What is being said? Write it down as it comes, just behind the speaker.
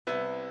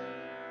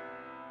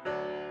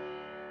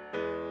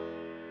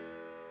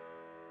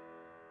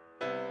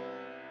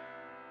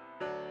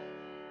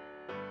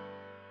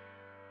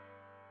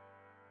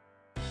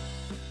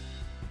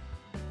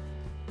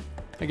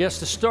I guess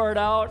to start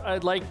out,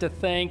 I'd like to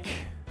thank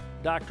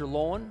Dr.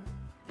 Lowen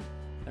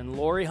and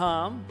Lori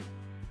Hom,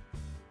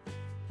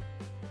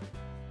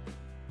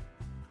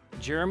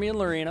 Jeremy and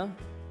Lorena,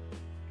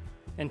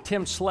 and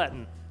Tim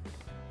Sletton.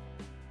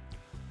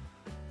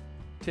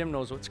 Tim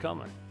knows what's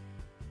coming.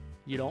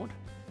 You don't?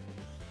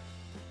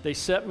 They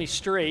set me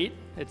straight.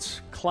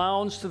 It's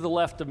clowns to the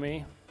left of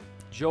me,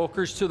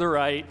 jokers to the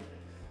right.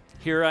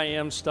 Here I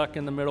am stuck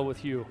in the middle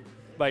with you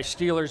by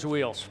Steelers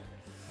wheels.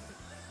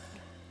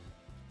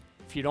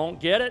 If you don't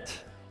get it,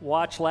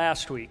 watch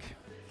last week.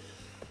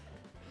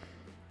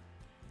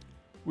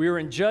 We were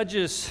in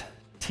Judges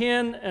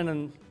 10 and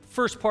in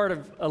first part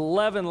of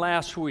 11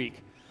 last week.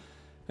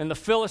 And the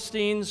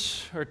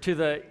Philistines are to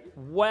the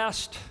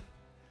west,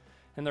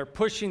 and they're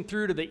pushing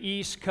through to the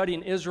east,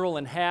 cutting Israel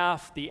in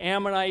half. The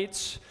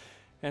Ammonites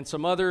and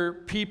some other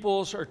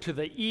peoples are to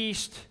the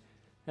east,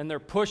 and they're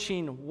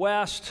pushing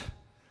west,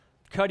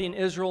 cutting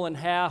Israel in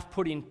half,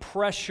 putting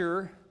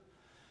pressure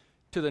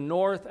to the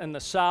north and the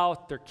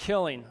south. They're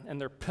killing,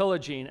 and they're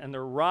pillaging, and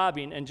they're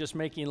robbing, and just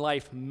making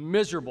life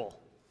miserable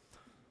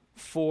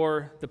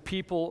for the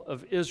people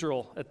of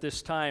Israel at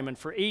this time. And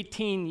for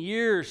 18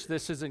 years,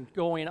 this isn't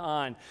going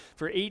on.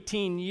 For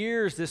 18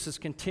 years, this is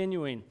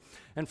continuing.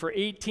 And for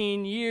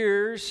 18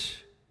 years,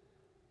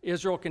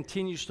 Israel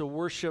continues to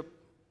worship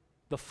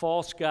the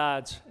false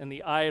gods and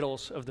the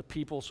idols of the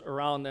peoples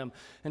around them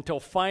until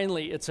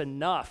finally it's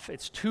enough.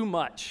 It's too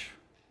much.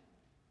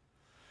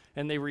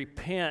 And they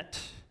repent,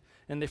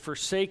 and they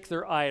forsake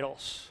their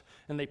idols,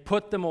 and they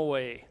put them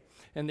away,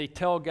 and they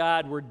tell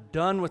God, we're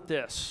done with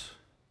this,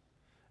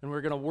 and we're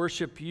going to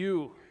worship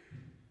you.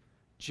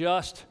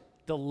 Just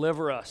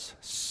deliver us,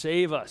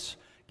 save us,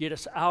 get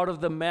us out of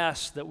the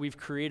mess that we've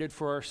created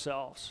for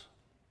ourselves.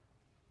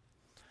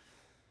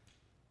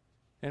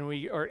 And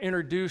we are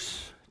introduced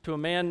to a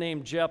man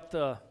named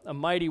Jephthah, a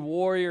mighty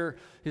warrior.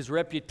 His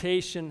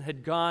reputation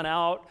had gone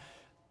out,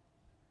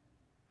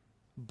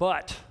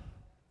 but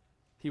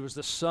he was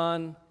the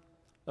son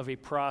of a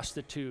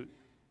prostitute.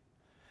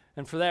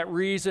 And for that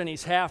reason,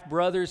 his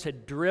half-brothers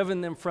had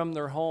driven them from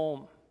their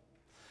home.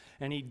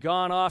 And he'd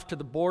gone off to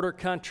the border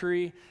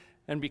country,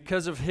 and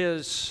because of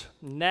his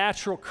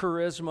natural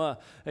charisma,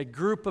 a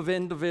group of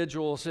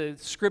individuals,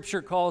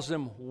 Scripture calls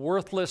them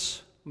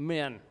worthless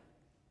men.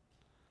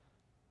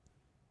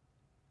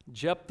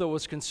 Jephthah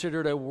was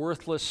considered a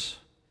worthless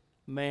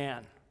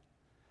man.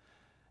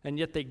 And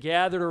yet they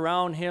gathered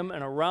around him,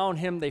 and around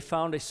him they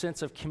found a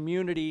sense of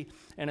community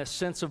and a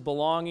sense of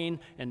belonging,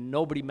 and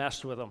nobody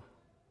messed with him.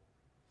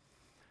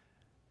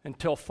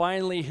 Until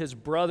finally his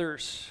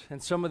brothers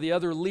and some of the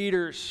other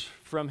leaders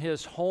from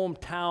his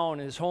hometown,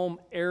 his home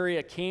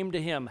area, came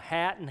to him,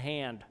 hat in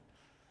hand,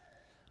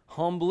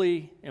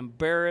 humbly,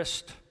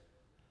 embarrassed.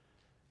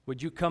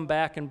 Would you come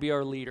back and be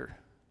our leader?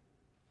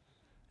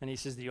 And he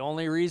says, the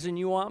only reason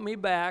you want me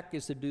back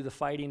is to do the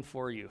fighting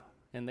for you.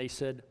 And they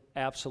said,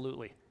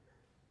 absolutely.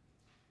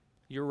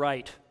 You're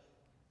right.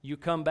 You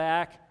come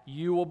back,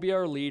 you will be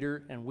our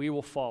leader, and we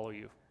will follow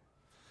you.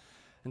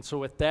 And so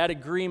with that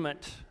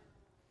agreement,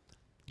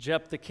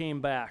 Jephthah came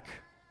back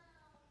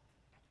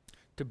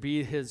to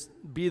be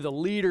the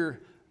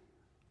leader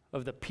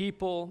of the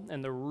people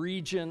and the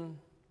region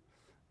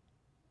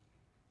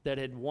that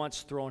had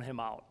once thrown him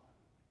out.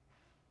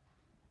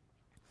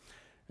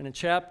 And in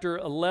chapter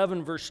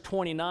 11, verse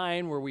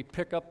 29, where we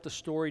pick up the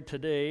story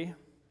today,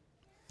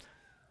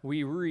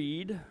 we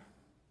read,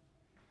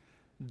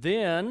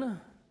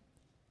 Then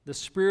the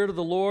Spirit of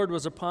the Lord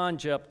was upon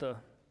Jephthah,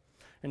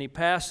 and he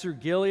passed through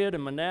Gilead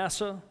and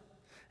Manasseh,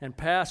 and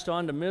passed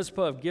on to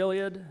Mizpah of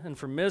Gilead, and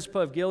from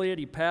Mizpah of Gilead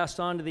he passed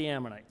on to the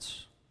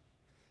Ammonites.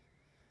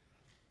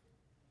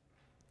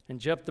 And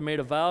Jephthah made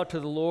a vow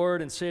to the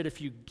Lord and said, if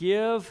you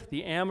give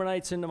the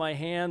Ammonites into my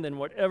hand, then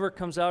whatever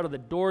comes out of the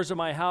doors of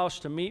my house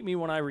to meet me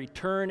when I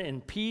return in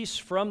peace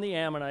from the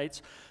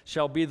Ammonites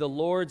shall be the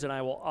Lord's, and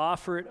I will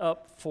offer it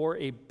up for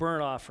a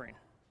burnt offering.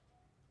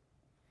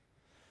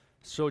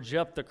 So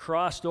Jephthah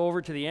crossed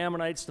over to the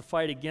Ammonites to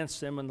fight against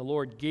them, and the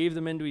Lord gave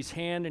them into his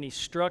hand, and he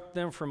struck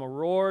them from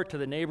Aroer to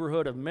the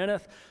neighborhood of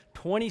Minnith,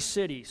 20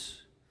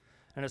 cities.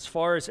 And as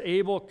far as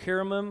Abel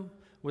Keramim,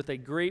 with a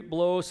great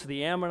blow, so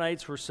the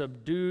Ammonites were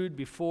subdued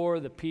before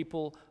the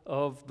people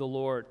of the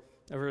Lord,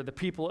 or the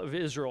people of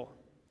Israel.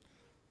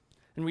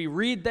 And we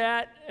read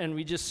that, and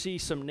we just see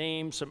some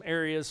names, some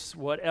areas,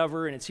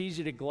 whatever, and it's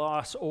easy to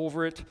gloss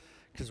over it,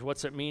 because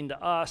what's it mean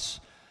to us?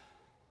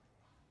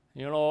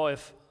 You know,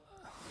 if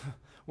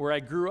where I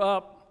grew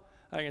up,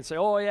 I can say,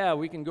 oh yeah,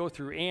 we can go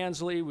through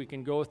Ansley, we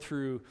can go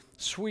through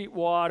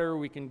Sweetwater,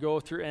 we can go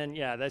through, and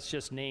yeah, that's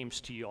just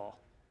names to y'all.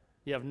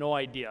 You have no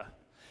idea.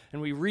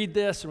 And we read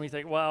this and we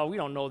think, wow, we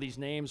don't know these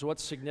names.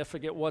 What's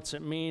significant? What's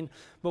it mean?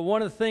 But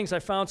one of the things I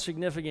found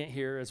significant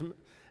here is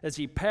as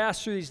he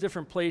passed through these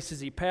different places,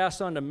 he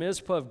passed on to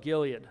Mizpah of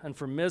Gilead. And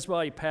from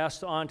Mizpah, he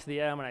passed on to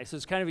the Ammonites. So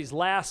it's kind of his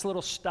last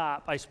little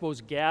stop, I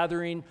suppose,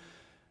 gathering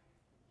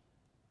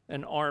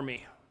an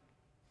army.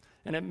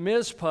 And at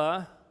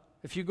Mizpah,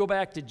 if you go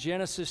back to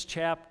Genesis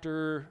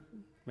chapter,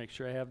 make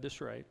sure I have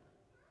this right,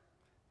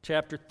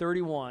 chapter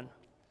 31,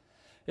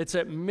 It's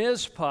at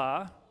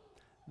Mizpah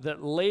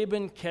that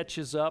Laban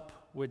catches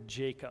up with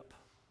Jacob.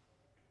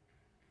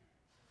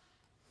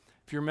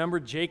 If you remember,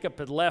 Jacob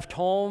had left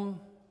home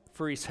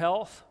for his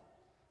health.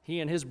 He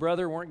and his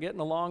brother weren't getting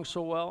along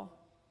so well.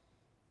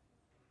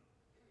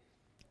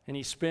 And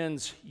he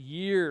spends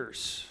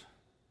years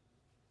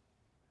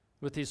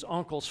with his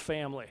uncle's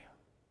family.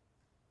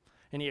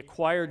 And he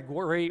acquired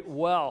great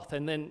wealth.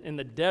 And then in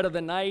the dead of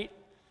the night,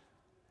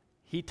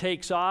 he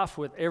takes off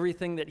with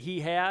everything that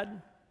he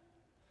had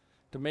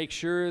to make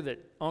sure that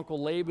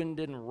Uncle Laban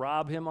didn't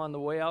rob him on the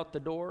way out the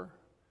door.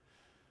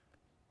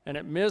 And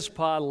at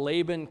Mizpah,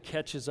 Laban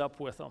catches up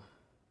with him.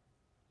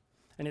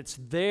 And it's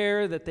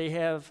there that they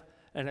have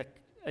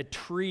a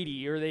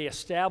treaty, or they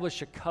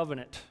establish a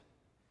covenant.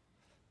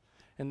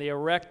 And they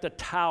erect a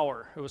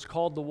tower. It was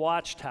called the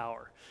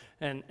Watchtower.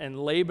 And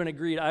Laban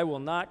agreed, I will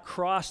not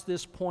cross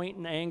this point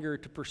in anger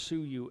to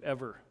pursue you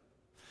ever.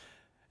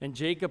 And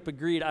Jacob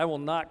agreed, I will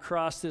not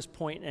cross this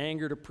point in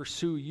anger to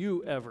pursue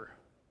you ever.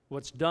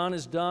 What's done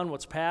is done.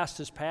 What's past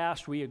is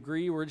past. We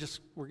agree. We're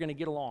going to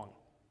get along.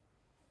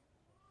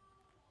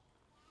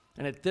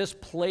 And at this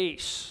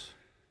place,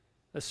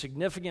 a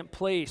significant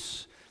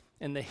place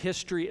in the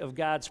history of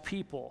God's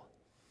people,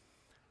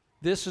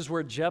 this is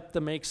where Jephthah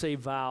makes a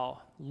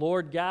vow.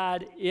 Lord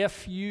God,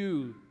 if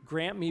you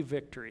grant me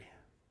victory,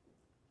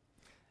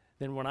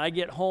 then when I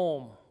get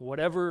home,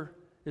 whatever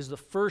is the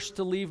first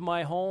to leave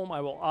my home,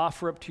 I will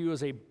offer up to you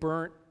as a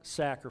burnt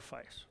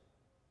sacrifice.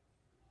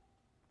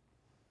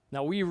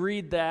 Now we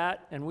read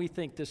that and we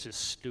think this is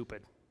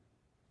stupid.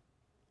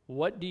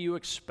 What do you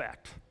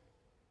expect?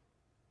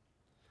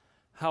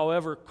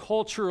 However,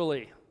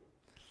 culturally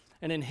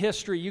and in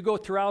history, you go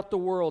throughout the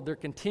world, there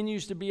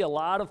continues to be a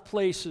lot of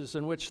places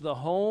in which the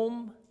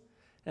home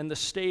and the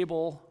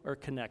stable are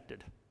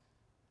connected.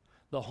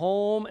 The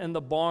home and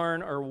the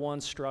barn are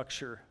one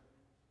structure.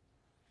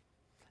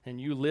 And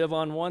you live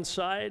on one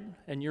side,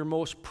 and your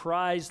most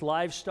prized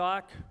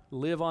livestock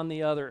live on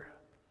the other.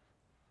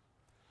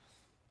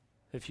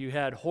 If he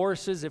had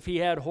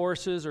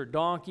horses or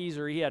donkeys,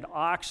 or he had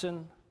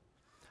oxen,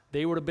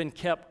 they would have been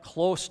kept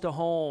close to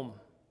home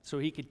so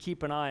he could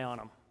keep an eye on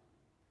them.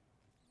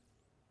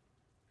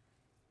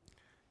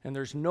 And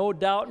there's no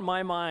doubt in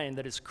my mind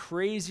that as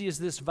crazy as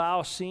this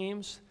vow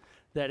seems,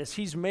 that as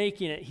he's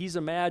making it, he's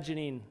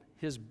imagining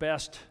his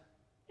best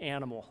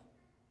animal.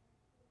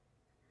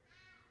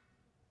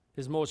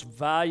 His most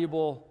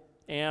valuable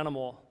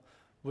animal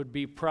would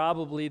be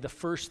probably the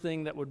first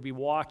thing that would be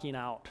walking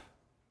out,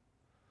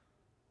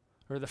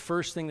 or the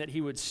first thing that he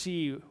would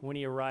see when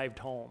he arrived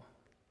home.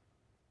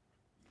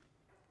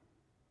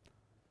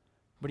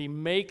 But he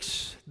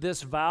makes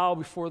this vow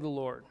before the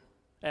Lord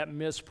at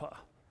Mizpah.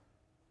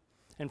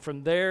 And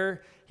from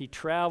there, he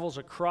travels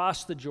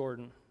across the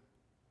Jordan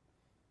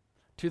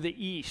to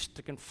the east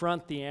to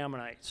confront the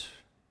Ammonites,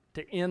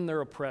 to end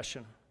their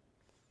oppression.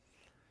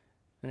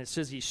 And it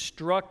says he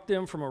struck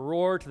them from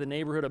Aroer to the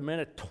neighborhood of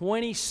Minna,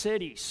 20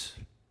 cities.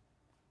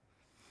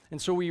 And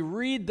so we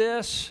read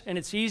this, and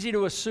it's easy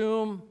to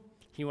assume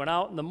he went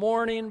out in the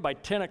morning. By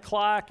 10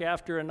 o'clock,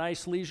 after a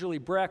nice leisurely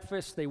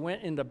breakfast, they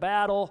went into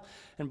battle,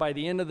 and by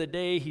the end of the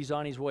day, he's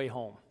on his way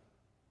home.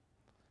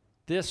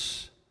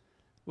 This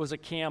was a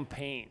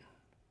campaign.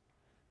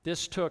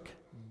 This took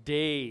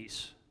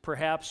days,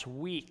 perhaps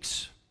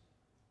weeks.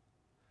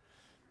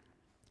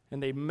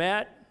 And they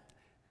met,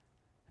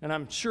 and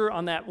I'm sure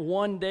on that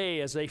one day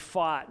as they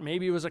fought,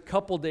 maybe it was a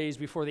couple days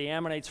before the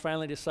Ammonites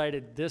finally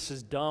decided, this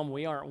is dumb,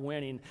 we aren't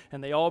winning,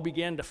 and they all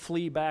began to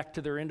flee back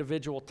to their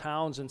individual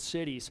towns and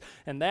cities.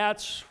 And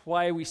that's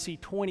why we see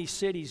 20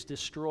 cities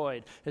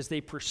destroyed, as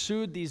they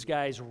pursued these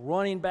guys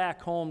running back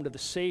home to the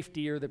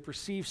safety, or the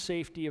perceived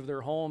safety, of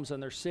their homes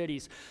and their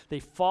cities. They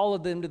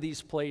followed them to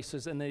these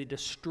places, and they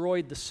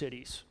destroyed the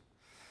cities.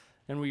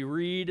 And we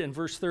read in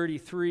verse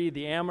 33,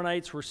 the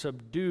Ammonites were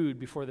subdued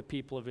before the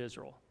people of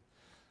Israel.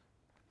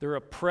 Their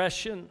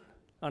oppression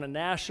on a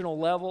national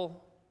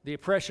level, the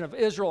oppression of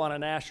Israel on a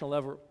national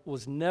level,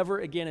 was never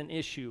again an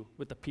issue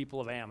with the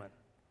people of Ammon.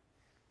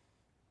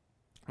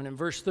 And in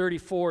verse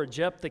 34,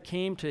 Jephthah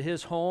came to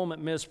his home at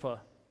Mizpah.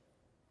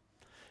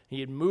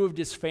 He had moved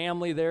his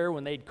family there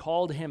when they'd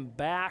called him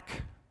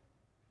back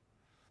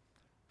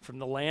from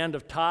the land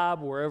of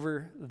Tob,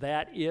 wherever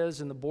that is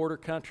in the border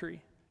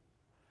country.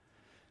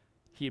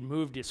 He had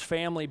moved his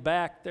family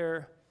back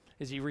there.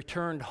 As he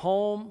returned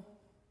home,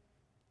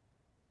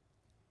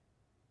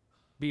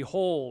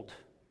 behold,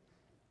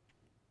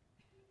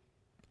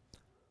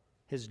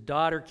 his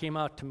daughter came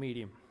out to meet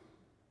him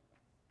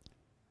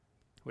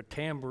with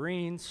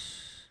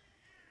tambourines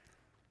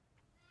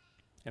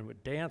and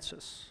with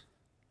dances.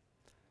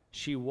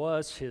 She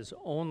was his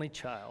only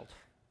child.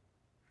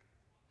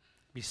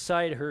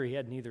 Beside her, he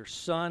had neither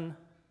son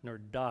nor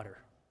daughter.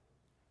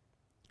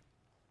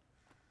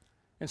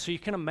 And so you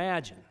can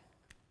imagine,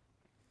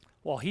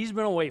 while he's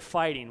been away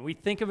fighting, we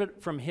think of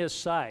it from his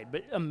side,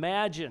 but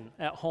imagine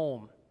at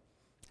home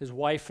his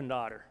wife and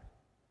daughter.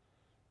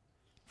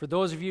 For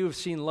those of you who have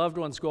seen loved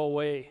ones go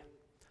away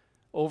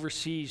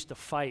overseas to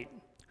fight,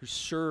 who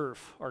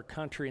serve our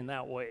country in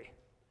that way,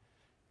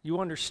 You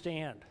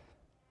understand.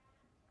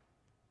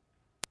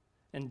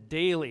 And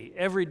daily,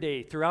 every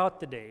day, throughout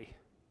the day,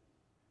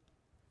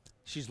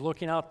 she's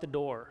looking out the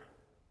door.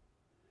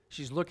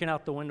 She's looking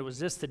out the window. Is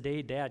this the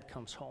day Dad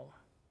comes home?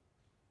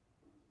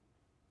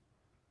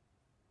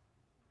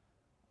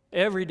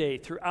 Every day,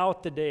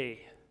 throughout the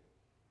day,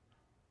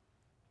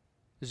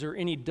 is there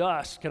any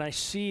dust? Can I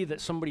see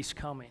that somebody's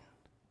coming?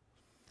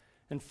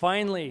 And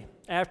finally,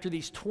 after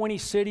these 20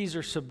 cities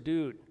are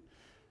subdued,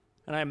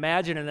 and I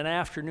imagine in an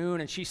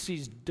afternoon, and she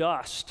sees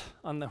dust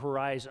on the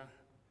horizon.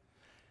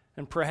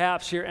 And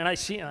perhaps here, and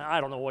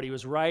I don't know what he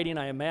was riding.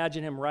 I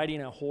imagine him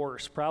riding a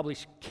horse, probably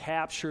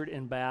captured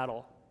in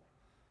battle.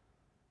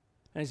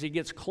 And as he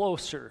gets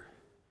closer,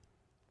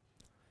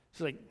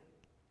 he's like,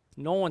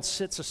 no one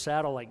sits a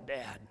saddle like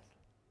Dad.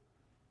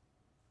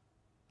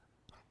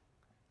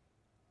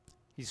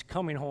 He's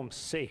coming home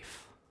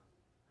safe.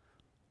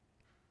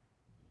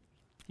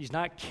 He's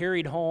not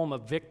carried home a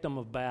victim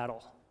of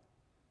battle.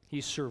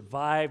 He's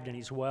survived and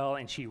he's well,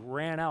 and she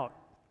ran out.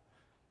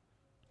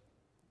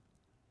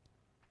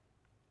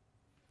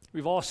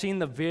 We've all seen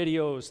the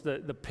videos,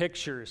 the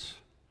pictures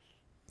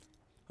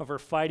of our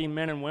fighting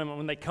men and women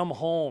when they come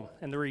home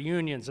and the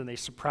reunions and they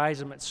surprise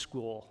them at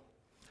school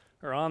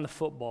or on the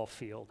football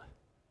field.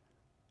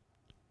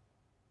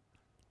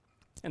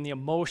 And the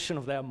emotion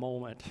of that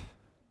moment.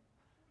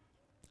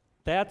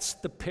 That's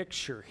the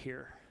picture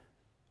here,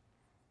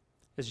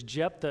 as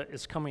Jephthah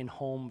is coming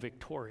home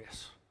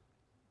victorious.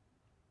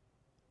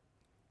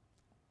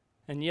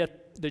 And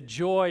yet the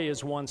joy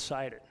is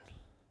one-sided.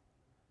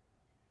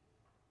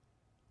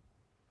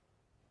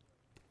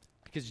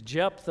 Because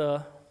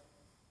Jephthah,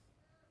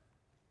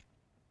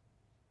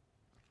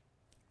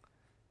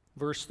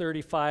 verse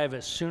 35,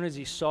 as soon as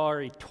he saw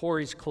her, he tore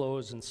his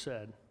clothes and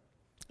said,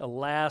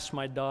 "Alas,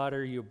 my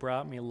daughter, you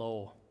brought me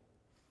low,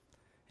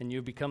 and you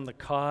have become the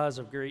cause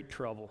of great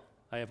trouble.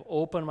 I have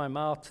opened my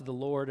mouth to the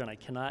Lord, and I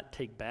cannot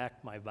take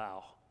back my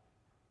vow."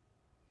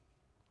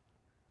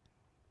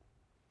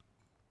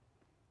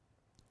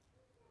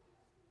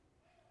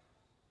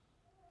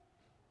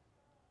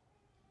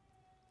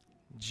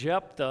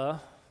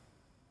 Jephthah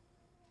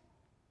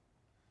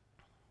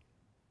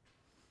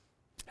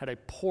had a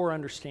poor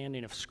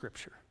understanding of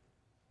Scripture.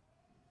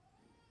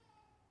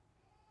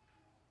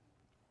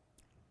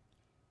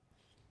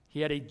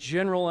 He had a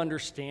general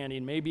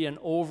understanding, maybe an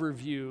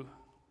overview,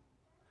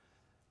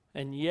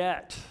 and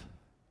yet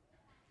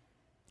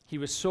he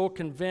was so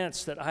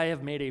convinced that I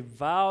have made a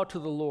vow to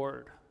the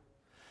Lord.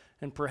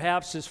 And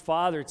perhaps his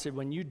father had said,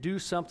 when you do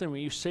something,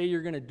 when you say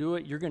you're going to do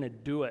it, you're going to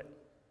do it,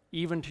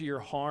 even to your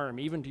harm,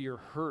 even to your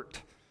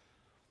hurt.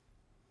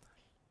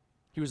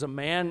 He was a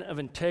man of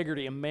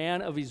integrity, a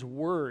man of his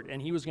word,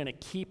 and he was going to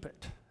keep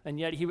it. And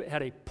yet he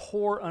had a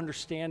poor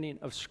understanding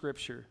of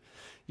Scripture.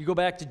 You go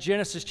back to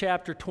Genesis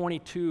chapter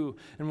 22,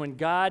 and when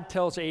God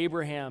tells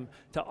Abraham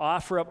to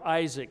offer up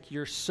Isaac,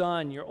 your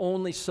son, your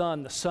only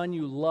son, the son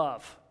you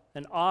love,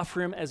 and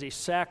offer him as a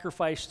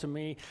sacrifice to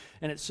me,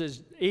 and it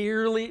says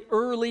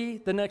early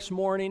the next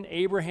morning,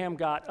 Abraham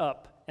got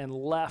up and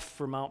left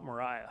for Mount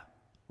Moriah,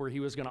 where he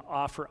was going to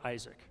offer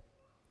Isaac.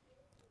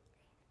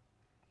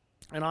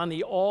 And on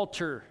the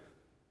altar,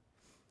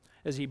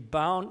 as he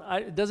bound,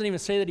 it doesn't even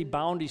say that he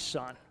bound his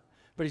son,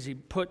 but as he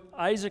put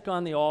Isaac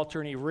on the altar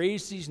and he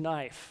raised his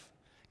knife,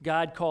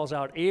 God calls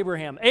out,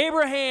 "Abraham,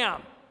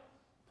 Abraham!"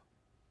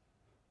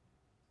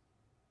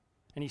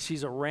 And he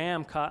sees a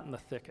ram caught in the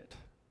thicket.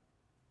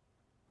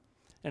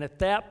 And at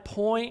that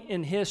point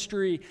in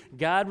history,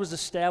 God was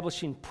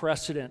establishing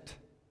precedent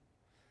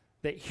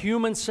that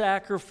human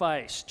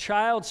sacrifice,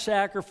 child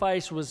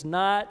sacrifice, was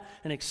not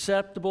an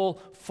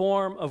acceptable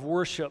form of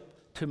worship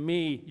to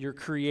me, your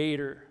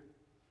Creator.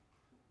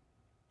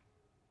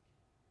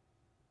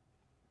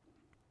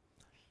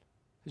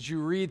 As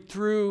you read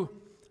through,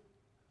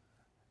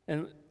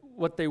 and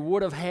what they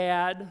would have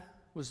had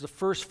was the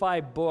first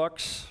 5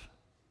 books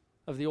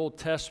of the Old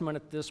Testament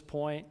at this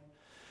point.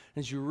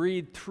 As you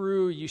read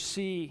through, you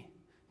see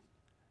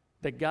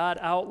that God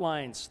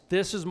outlines,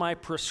 this is my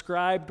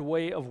prescribed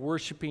way of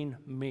worshiping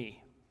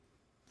me.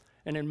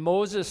 And in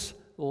Moses'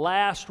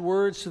 last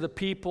words to the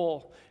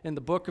people in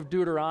the book of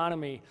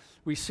Deuteronomy,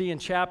 we see in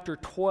chapter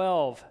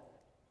 12,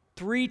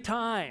 3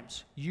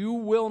 times, "You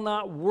will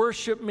not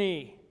worship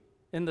me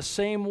in the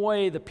same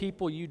way the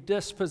people you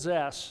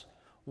dispossess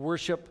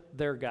worship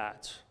their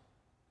gods."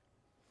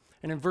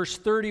 And in verse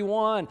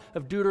 31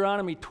 of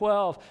Deuteronomy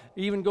 12,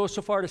 it even goes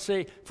so far to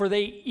say, "For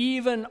they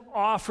even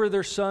offer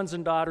their sons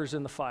and daughters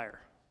in the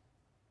fire."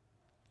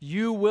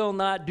 You will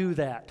not do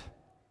that.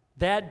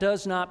 That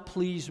does not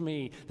please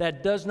me.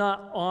 That does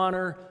not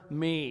honor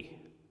me.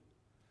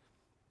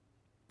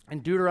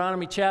 In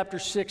Deuteronomy chapter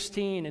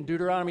 16 and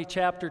Deuteronomy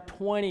chapter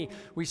 20,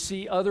 we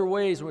see other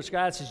ways in which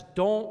God says,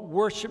 don't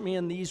worship me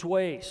in these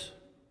ways.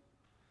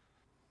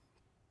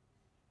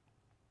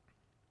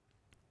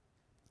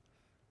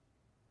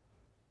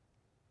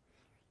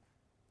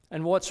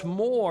 And what's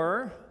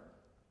more,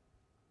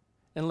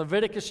 in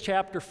Leviticus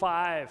chapter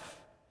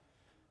 5,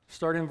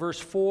 starting in verse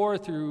 4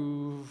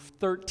 through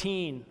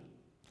 13,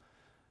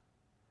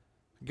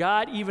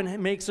 God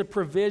even makes a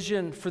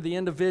provision for the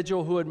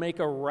individual who would make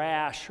a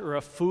rash or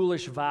a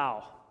foolish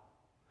vow.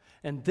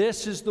 And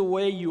this is the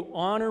way you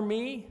honor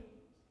me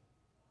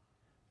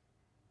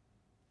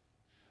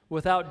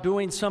without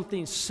doing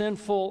something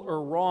sinful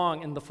or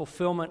wrong in the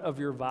fulfillment of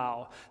your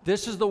vow.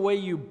 This is the way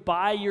you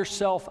buy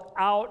yourself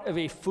out of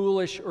a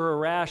foolish or a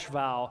rash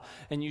vow,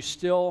 and you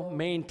still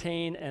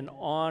maintain an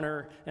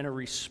honor and a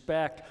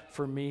respect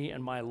for me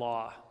and my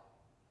law.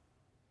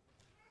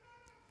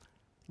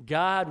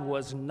 God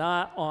was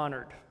not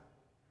honored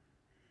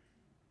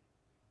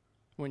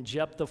when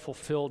Jephthah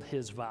fulfilled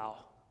his vow.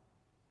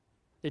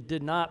 It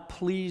did not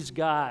please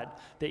God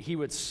that he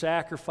would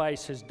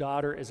sacrifice his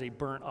daughter as a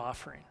burnt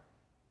offering.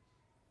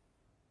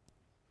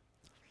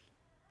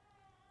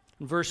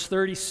 In verse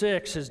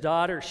 36, his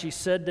daughter, she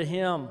said to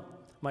him,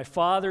 "My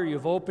father, you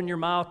have opened your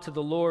mouth to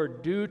the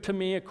Lord. Do to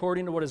me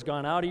according to what has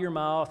gone out of your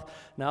mouth,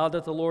 now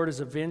that the Lord has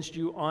avenged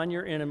you on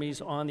your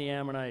enemies, on the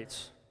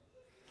Ammonites."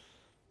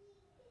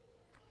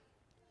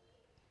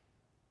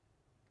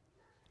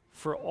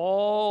 For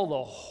all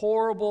the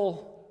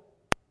horrible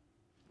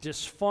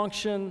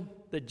dysfunction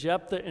that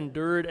Jephthah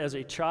endured as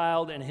a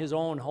child in his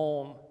own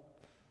home,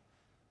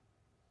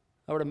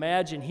 I would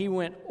imagine he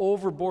went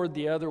overboard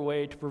the other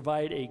way to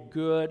provide a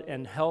good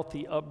and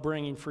healthy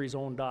upbringing for his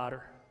own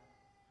daughter.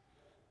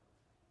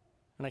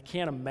 And I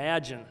can't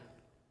imagine,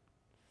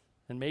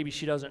 and maybe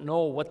she doesn't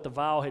know what the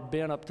vow had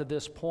been up to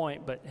this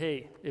point, but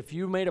hey, if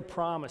you made a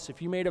promise, if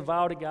you made a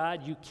vow to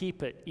God, you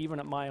keep it, even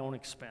at my own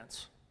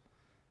expense.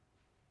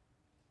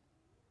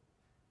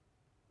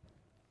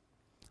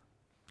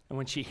 And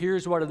when she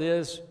hears what it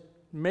is,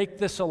 make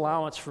this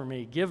allowance for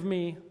me. Give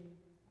me,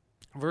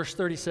 verse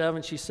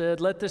 37, she said,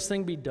 "Let this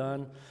thing be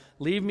done.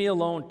 Leave me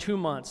alone 2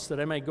 months,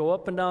 that I may go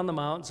up and down the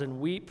mountains and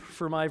weep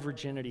for my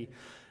virginity,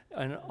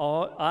 and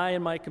I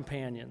and my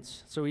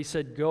companions." So he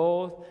said,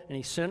 "Go," and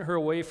he sent her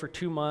away for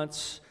 2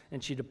 months,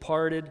 and she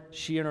departed,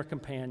 she and her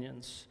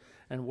companions,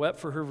 and wept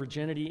for her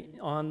virginity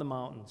on the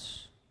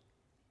mountains.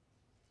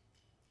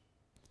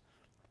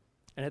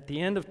 And at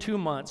the end of 2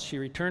 months, she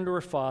returned to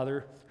her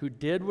father, who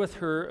did with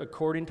her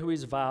according to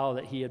his vow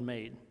that he had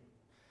made.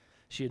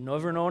 She had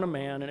never known a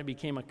man, and it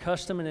became a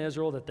custom in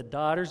Israel that the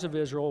daughters of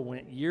Israel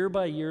went year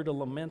by year to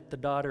lament the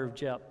daughter of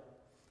Jephthah,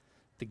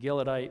 the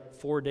Gileadite,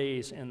 4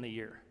 days in the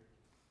year.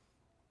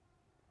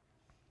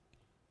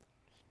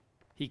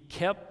 He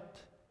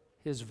kept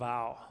his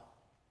vow.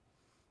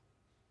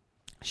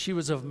 She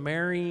was of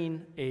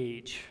marrying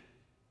age.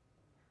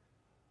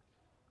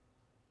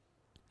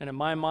 And in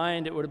my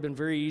mind, it would have been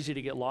very easy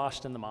to get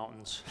lost in the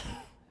mountains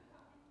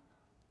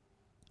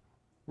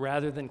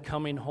rather than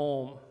coming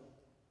home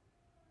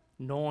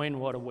knowing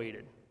what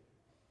awaited.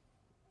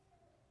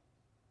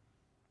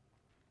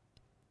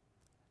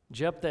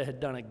 Jephthah had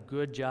done a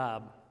good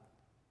job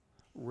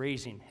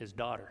raising his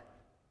daughter.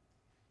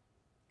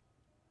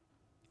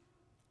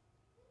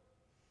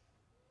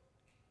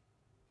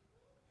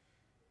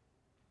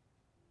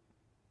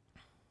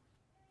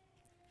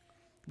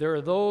 There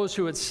are those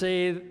who would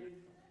say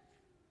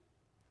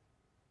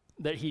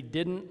that he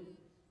didn't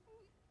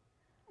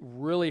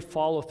really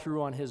follow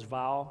through on his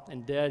vow,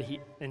 and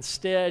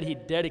instead he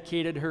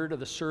dedicated her to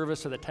the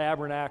service of the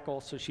tabernacle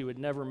so she would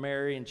never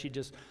marry, and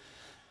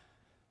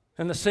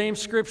and the same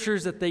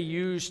scriptures that they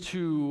used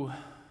to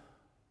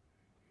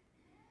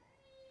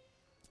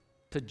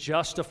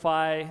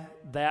justify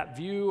that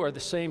view are the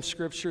same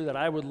scripture that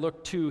I would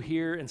look to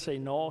here and say,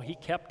 no, he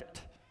kept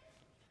it.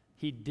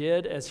 He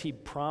did as he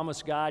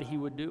promised God he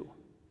would do.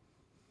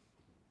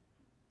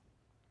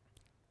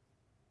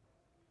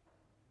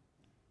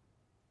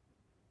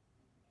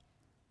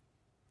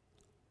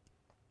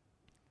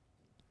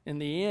 In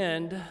the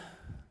end,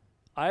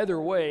 either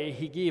way,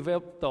 he gave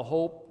up the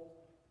hope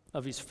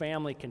of his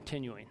family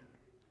continuing.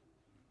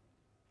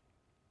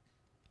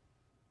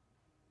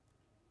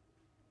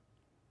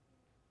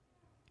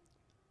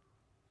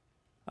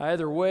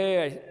 Either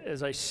way,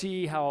 as I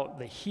see how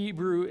the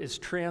Hebrew is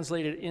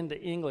translated into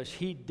English,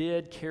 he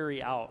did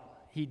carry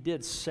out, he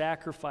did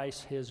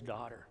sacrifice his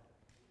daughter.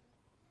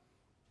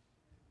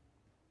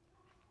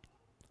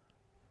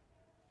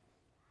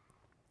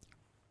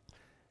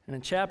 And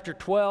in chapter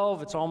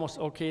 12, it's almost,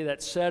 okay,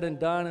 that's said and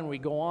done, and we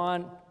go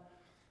on.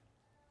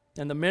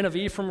 And the men of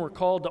Ephraim were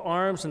called to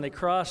arms, and they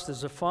crossed to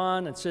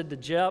Zephon and said to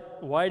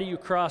Jephthah, "Why do you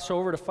cross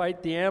over to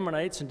fight the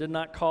Ammonites and did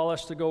not call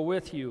us to go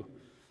with you?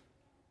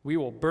 We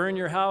will burn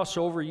your house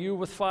over you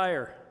with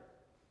fire."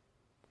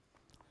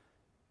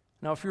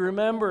 Now, if you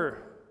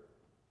remember,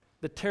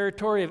 the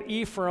territory of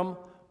Ephraim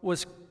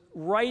was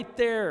right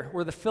there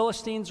where the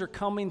Philistines are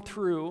coming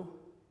through.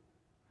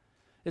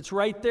 It's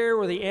right there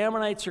where the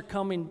Ammonites are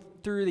coming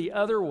through the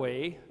other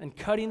way and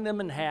cutting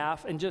them in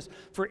half. And just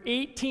for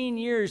 18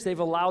 years, they've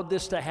allowed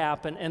this to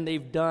happen, and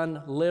they've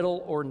done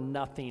little or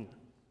nothing.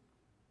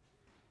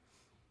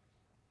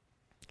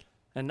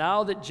 And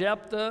now that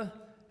Jephthah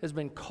has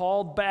been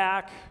called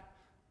back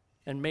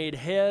and made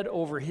head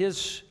over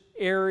his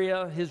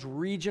area, his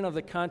region of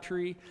the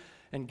country,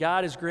 and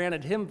God has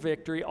granted him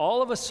victory,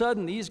 all of a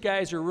sudden these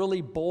guys are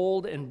really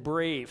bold and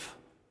brave.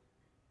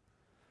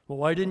 Well,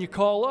 why didn't you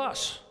call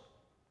us?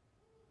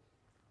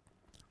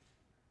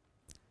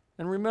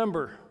 And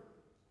remember,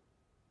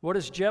 what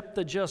has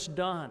Jephthah just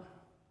done?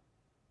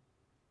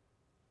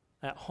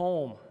 At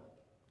home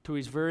to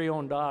his very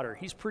own daughter.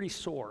 He's pretty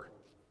sore.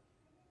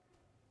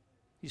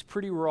 He's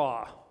pretty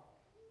raw.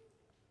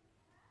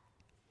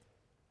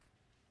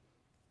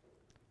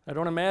 I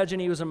don't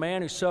imagine he was a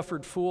man who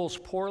suffered fools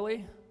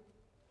poorly.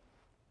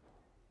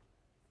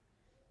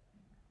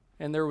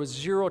 And there was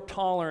zero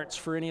tolerance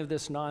for any of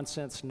this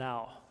nonsense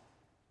now.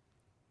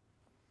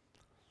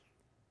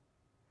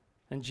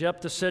 And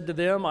Jephthah said to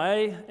them,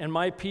 I and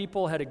my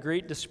people had a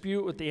great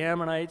dispute with the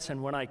Ammonites,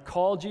 and when I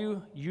called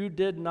you, you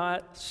did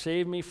not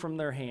save me from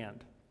their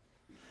hand.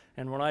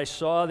 And when I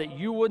saw that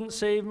you wouldn't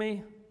save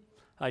me,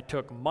 I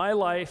took my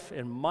life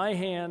in my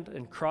hand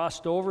and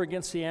crossed over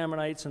against the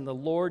Ammonites, and the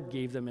Lord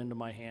gave them into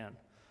my hand.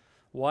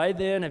 Why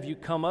then have you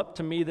come up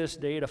to me this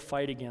day to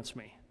fight against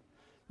me?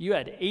 You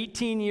had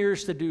 18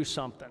 years to do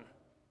something,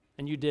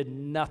 and you did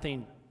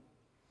nothing.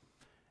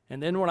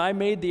 And then when I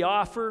made the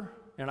offer,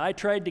 and I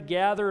tried to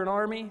gather an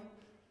army,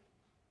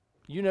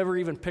 you never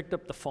even picked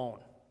up the phone.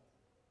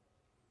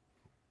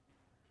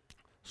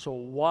 So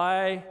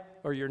why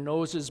are your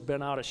noses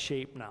bent out of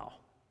shape now?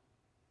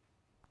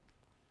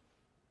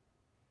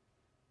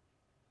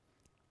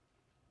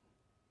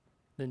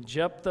 Then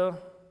Jephthah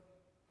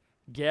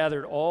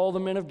gathered all the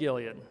men of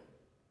Gilead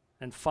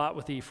and fought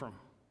with Ephraim.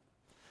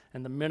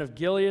 And the men of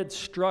Gilead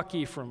struck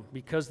Ephraim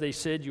because they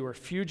said, you are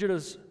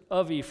fugitives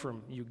of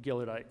Ephraim, you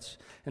Gileadites.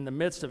 In the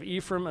midst of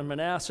Ephraim and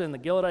Manasseh, and the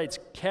Gileadites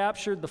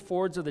captured the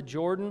fords of the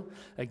Jordan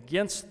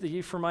against the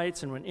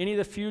Ephraimites. And when any of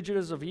the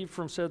fugitives of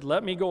Ephraim said,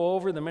 let me go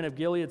over, the men of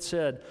Gilead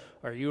said,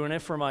 are you an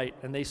Ephraimite?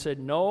 And they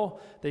said, no.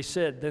 They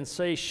said, then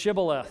say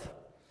Shibboleth.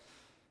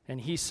 And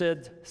he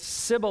said,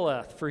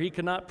 Sibboleth, for he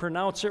could not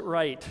pronounce it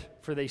right.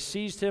 For they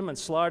seized him and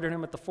slaughtered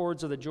him at the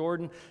fords of the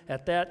Jordan.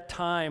 At that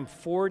time,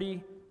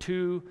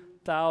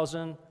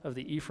 42,000 of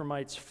the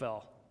Ephraimites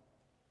fell.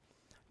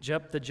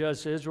 Jephthah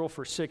judged Israel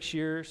for 6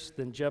 years.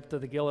 Then Jephthah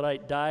the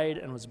Gileadite died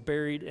and was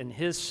buried in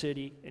his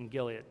city in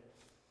Gilead.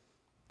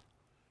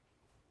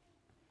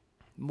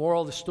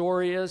 Moral of the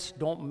story is,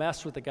 don't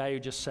mess with the guy who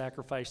just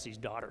sacrificed his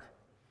daughter.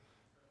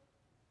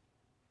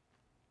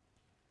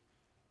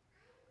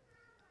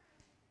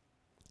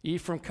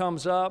 Ephraim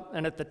comes up,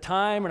 and at the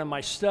time, and in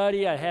my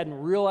study, I hadn't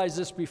realized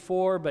this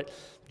before, but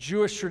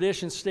Jewish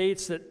tradition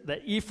states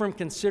that Ephraim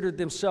considered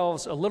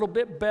themselves a little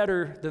bit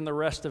better than the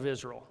rest of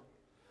Israel.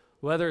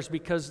 Whether it's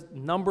because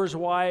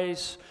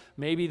numbers-wise,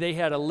 maybe they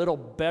had a little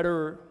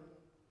better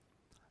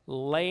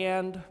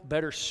land,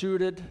 better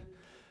suited.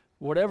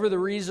 Whatever the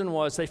reason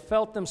was, they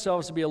felt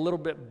themselves to be a little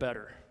bit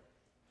better.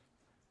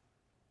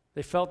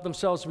 They felt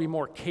themselves to be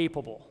more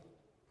capable.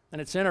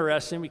 And it's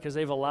interesting because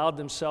they've allowed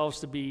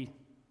themselves to be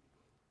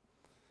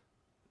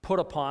put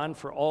upon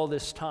for all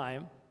this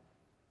time.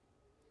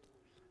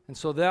 And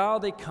so now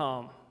they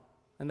come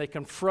and they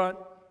confront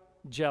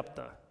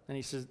Jephthah. And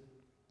he says,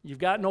 you've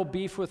got no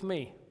beef with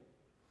me.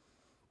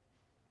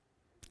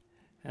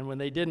 And when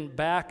they didn't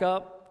back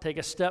up, take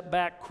a step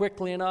back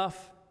quickly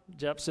enough,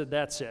 Jephthah said,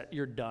 that's it,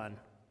 you're done.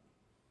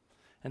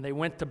 And they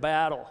went to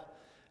battle.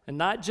 And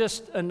not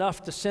just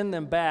enough to send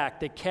them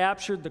back, they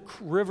captured the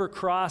river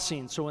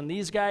crossing. So when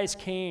these guys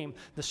came,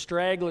 the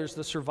stragglers,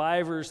 the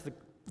survivors,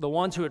 the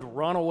ones who had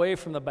run away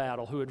from the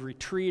battle, who had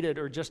retreated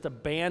or just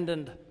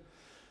abandoned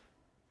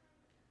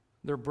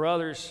their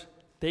brothers,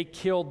 they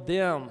killed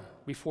them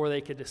before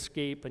they could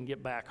escape and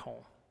get back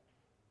home.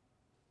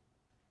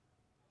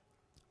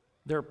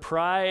 Their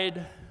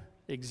pride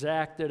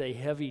exacted a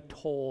heavy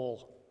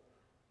toll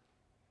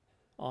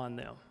on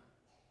them.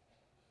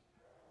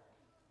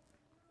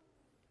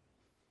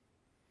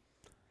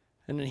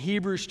 And in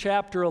Hebrews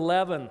chapter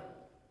 11,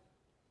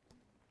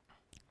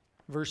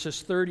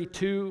 verses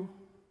 32,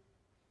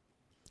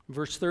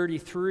 verse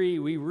 33,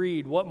 we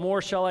read, what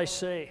more shall I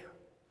say?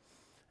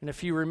 And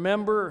if you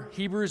remember,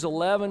 Hebrews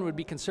 11 would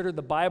be considered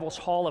the Bible's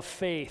hall of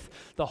faith,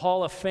 the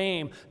hall of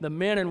fame, the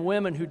men and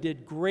women who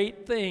did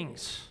great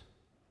things,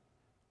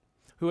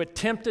 who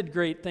attempted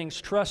great things,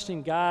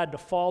 trusting God to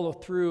follow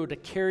through, to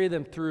carry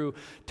them through,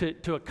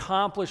 to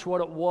accomplish what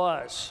it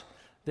was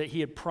that he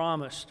had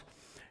promised.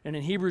 And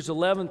in Hebrews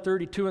 11,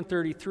 32 and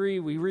 33,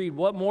 we read,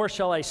 what more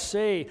shall I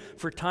say?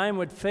 For time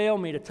would fail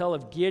me to tell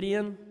of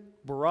Gideon,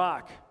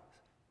 Barak.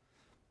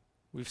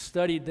 We've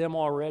studied them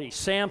already.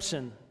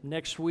 Samson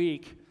next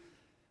week.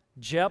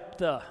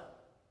 Jephthah.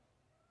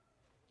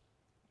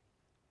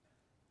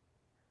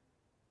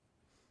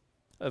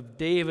 Of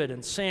David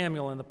and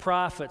Samuel and the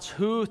prophets,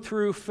 who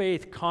through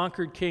faith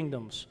conquered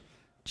kingdoms.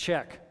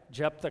 Check.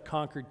 Jephthah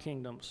conquered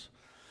kingdoms.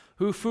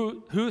 Who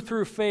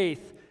through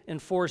faith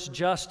enforced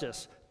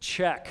justice.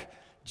 Check.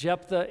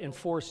 Jephthah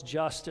enforced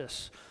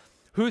justice.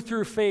 Who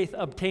through faith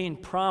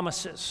obtained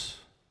promises.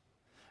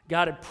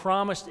 God had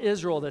promised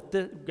Israel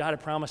God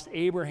had promised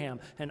Abraham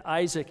and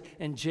Isaac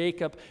and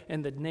Jacob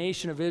and the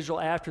nation of Israel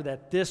after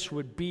that, this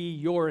would be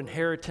your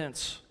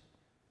inheritance.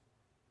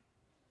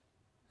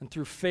 And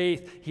through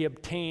faith, he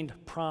obtained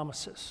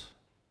promises.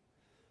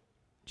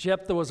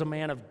 Jephthah was a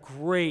man of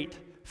great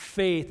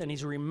faith, and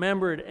he's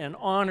remembered and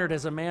honored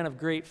as a man of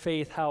great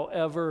faith.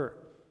 However,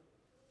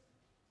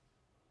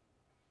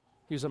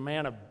 he was a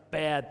man of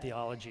bad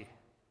theology.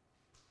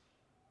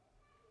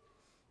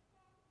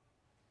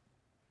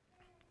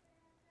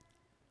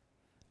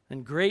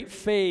 And great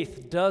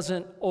faith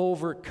doesn't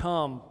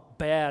overcome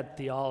bad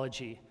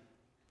theology.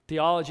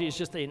 Theology is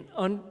just an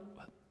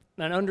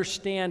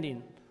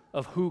understanding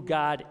of who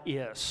God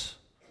is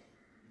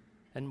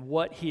and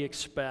what he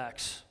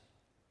expects.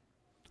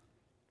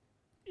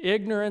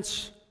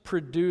 Ignorance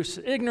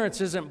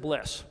isn't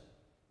bliss.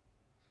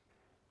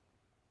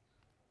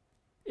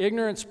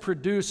 Ignorance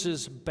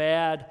produces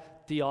bad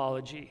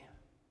theology.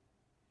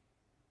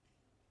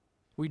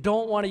 We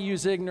don't want to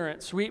use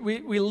ignorance. We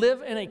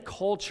live in a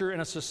culture, in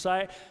a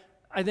society,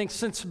 I think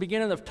since the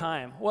beginning of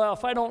time. Well,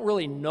 if I don't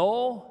really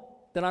know,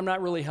 then I'm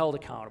not really held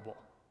accountable.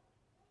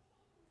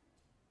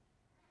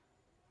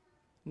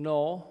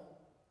 No,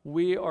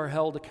 we are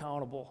held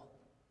accountable.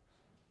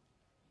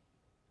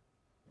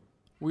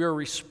 We are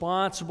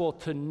responsible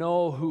to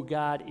know who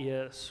God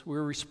is.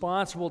 We're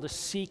responsible to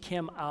seek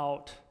him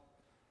out.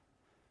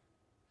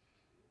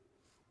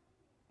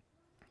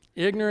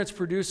 Ignorance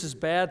produces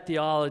bad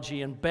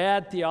theology, and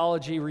bad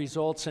theology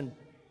results in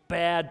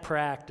bad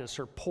practice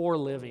or poor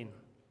living.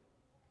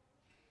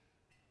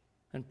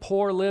 And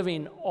poor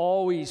living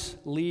always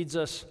leads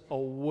us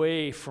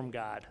away from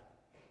God.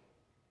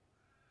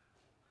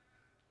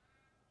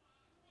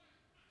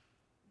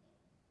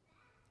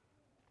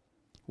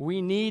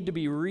 We need to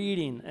be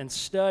reading and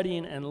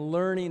studying and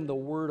learning the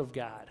Word of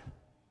God.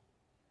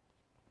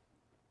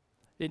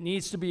 It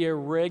needs to be a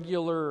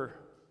regular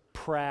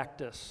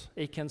practice,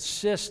 a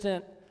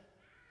consistent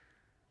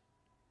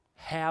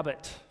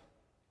habit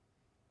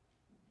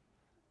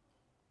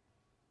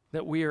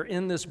that we are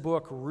in this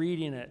book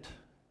reading it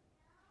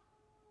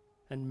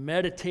and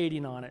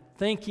meditating on it,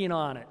 thinking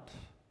on it,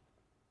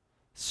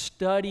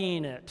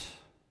 studying it,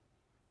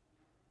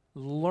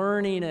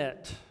 learning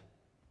it.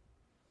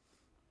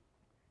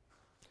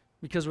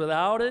 Because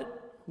without it,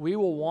 we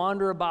will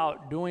wander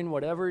about doing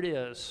whatever it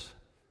is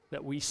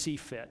that we see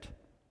fit,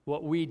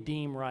 what we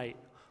deem right,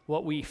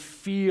 what we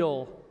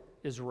feel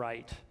is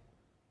right.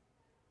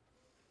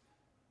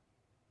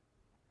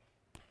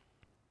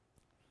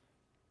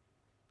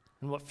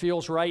 And what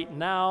feels right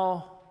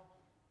now,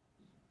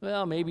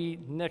 well, maybe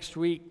next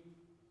week,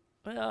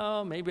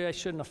 well, maybe I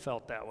shouldn't have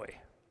felt that way.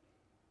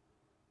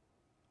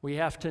 We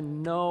have to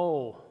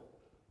know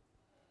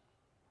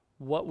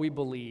what we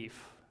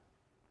believe.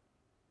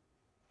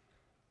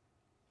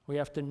 We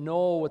have to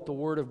know what the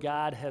Word of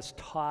God has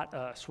taught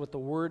us, what the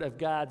Word of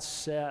God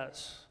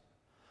says,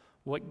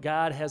 what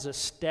God has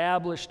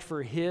established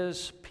for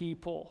his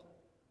people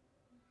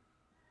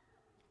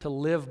to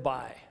live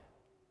by.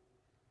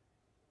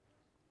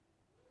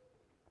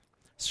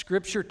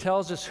 Scripture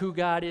tells us who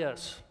God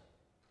is.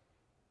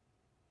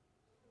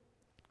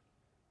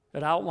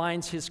 It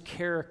outlines his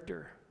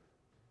character.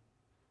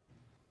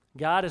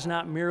 God is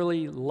not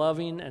merely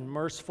loving and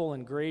merciful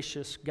and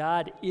gracious.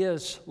 God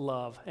is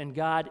love, and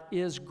God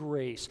is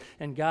grace,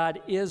 and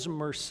God is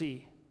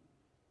mercy.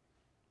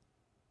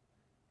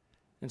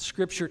 And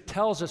Scripture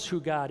tells us who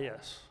God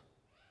is.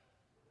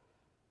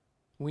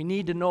 We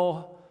need to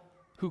know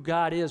who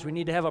God is. We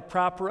need to have a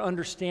proper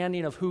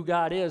understanding of who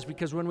God is,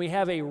 because when we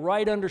have a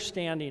right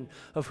understanding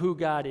of who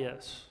God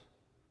is,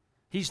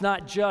 he's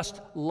not just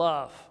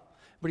love,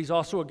 but he's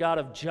also a God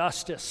of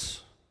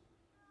justice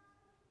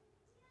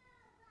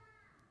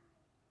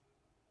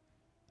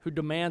who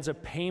demands a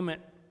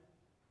payment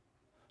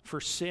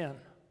for sin.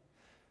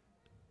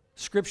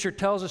 Scripture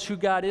tells us who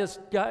God is.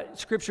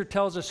 Scripture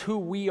tells us who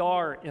we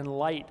are in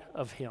light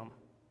of him.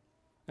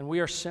 And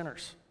we are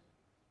sinners,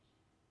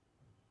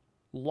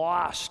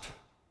 lost,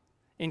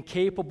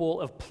 incapable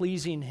of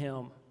pleasing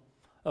him,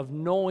 of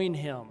knowing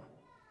him,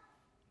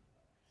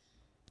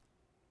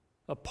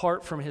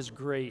 apart from his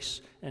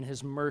grace and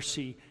his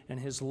mercy and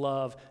his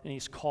love and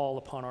his call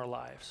upon our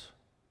lives.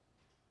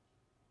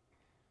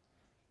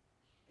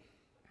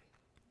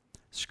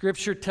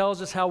 Scripture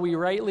tells us how we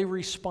rightly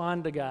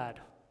respond to God.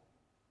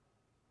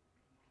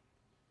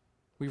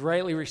 We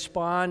rightly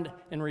respond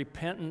in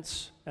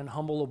repentance and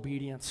humble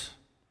obedience.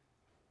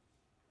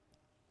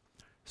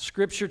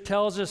 Scripture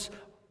tells us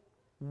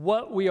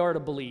what we are to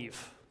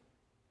believe.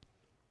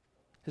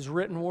 His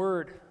written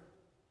word.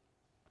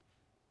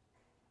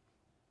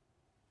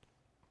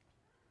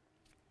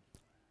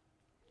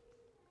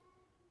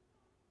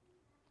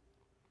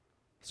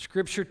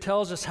 Scripture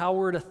tells us how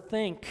we're to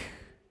think.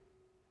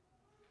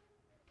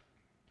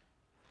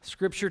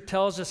 Scripture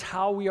tells us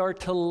how we are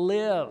to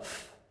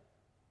live.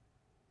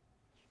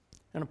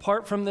 And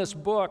apart from this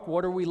book,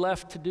 what are we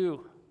left to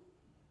do?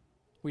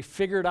 We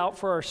figure it out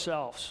for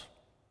ourselves.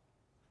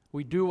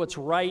 We do what's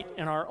right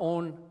in our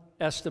own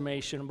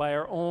estimation, by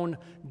our own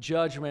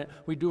judgment.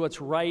 We do what's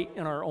right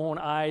in our own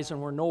eyes,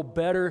 and we're no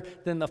better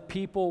than the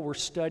people we're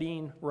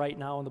studying right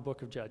now in the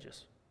book of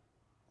Judges.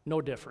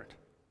 No different.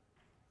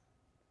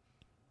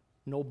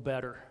 No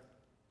better.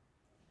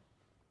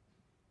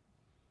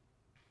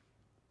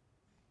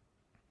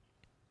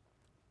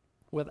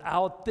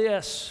 Without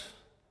this,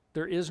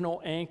 there is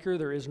no anchor,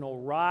 there is no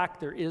rock,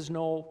 there is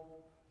no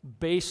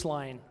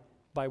baseline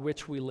by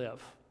which we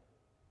live.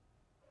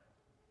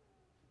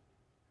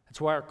 It's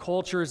why our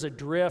culture is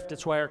adrift.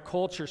 It's why our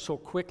culture so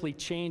quickly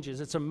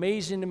changes. It's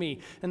amazing to me.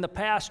 In the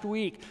past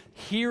week,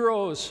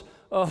 heroes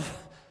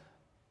of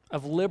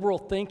liberal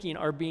thinking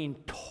are being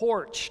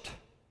torched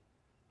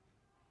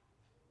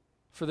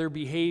for their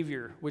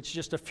behavior, which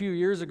just a few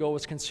years ago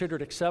was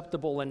considered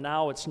acceptable, and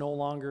now it's no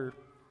longer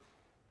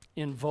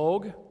in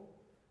vogue.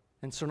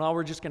 And so now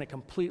we're just going to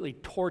completely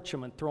torch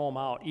them and throw them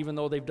out, even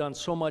though they've done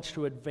so much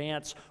to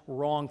advance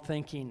wrong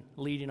thinking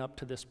leading up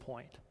to this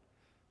point.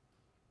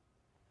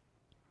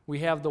 We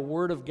have the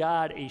Word of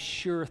God, a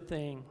sure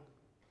thing,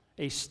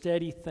 a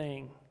steady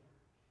thing,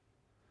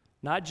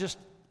 not just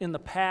in the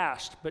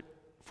past, but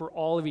for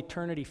all of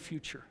eternity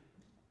future.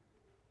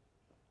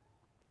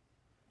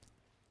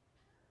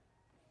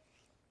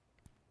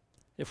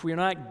 If we're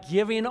not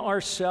giving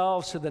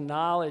ourselves to the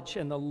knowledge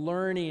and the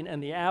learning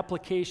and the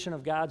application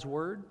of God's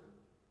Word,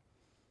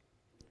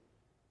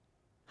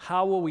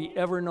 how will we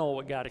ever know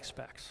what God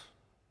expects?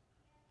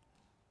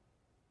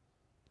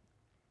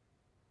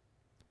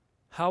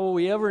 How will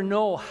we ever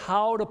know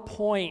how to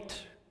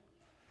point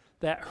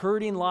that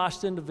hurting,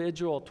 lost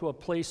individual to a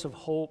place of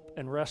hope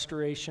and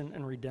restoration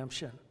and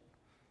redemption?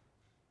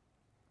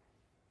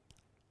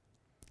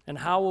 And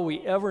how will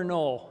we ever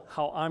know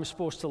how I'm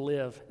supposed to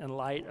live in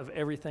light of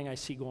everything I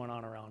see going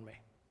on around me?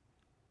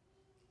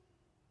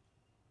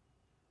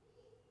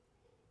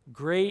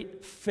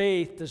 Great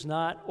faith does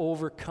not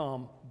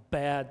overcome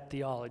bad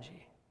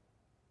theology.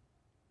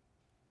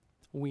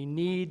 We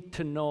need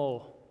to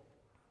know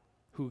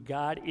who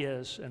God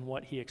is and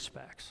what He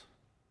expects.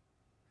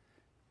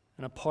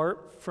 And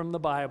apart from the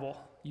Bible,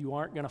 you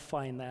aren't going to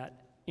find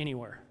that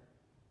anywhere.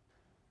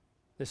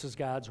 This is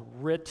God's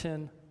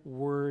written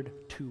word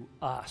to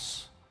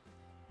us.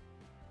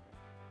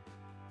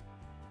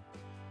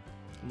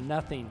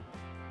 Nothing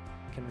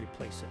can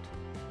replace it.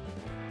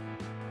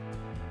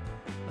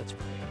 Let's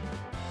pray.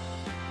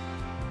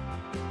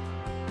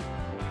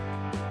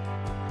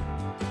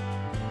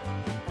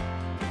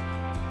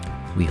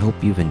 We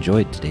hope you've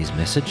enjoyed today's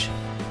message.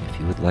 If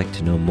you would like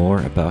to know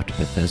more about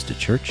Bethesda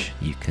Church,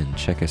 you can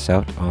check us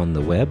out on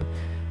the web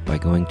by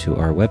going to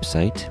our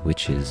website,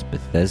 which is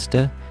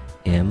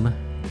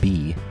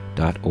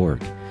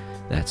BethesdaMB.org.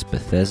 That's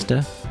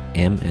Bethesda,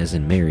 M as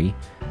in Mary,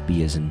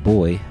 B as in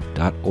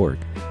boy.org.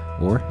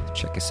 Or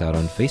check us out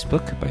on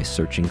Facebook by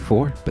searching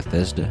for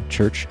Bethesda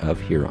Church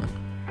of Huron.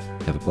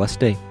 Have a blessed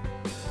day.